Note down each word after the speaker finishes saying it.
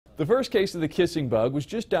The first case of the kissing bug was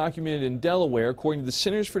just documented in Delaware, according to the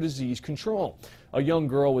Centers for Disease Control. A young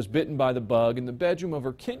girl was bitten by the bug in the bedroom of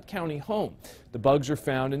her Kent County home. The bugs are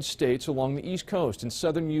found in states along the East Coast and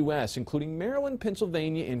southern U.S., including Maryland,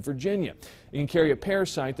 Pennsylvania, and Virginia. It can carry a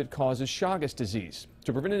parasite that causes Chagas disease.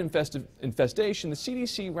 To prevent an infestation, the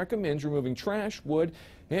CDC recommends removing trash, wood,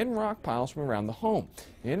 and rock piles from around the home,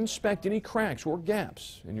 and inspect any cracks or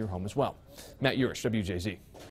gaps in your home as well. Matt Yurus, WJZ.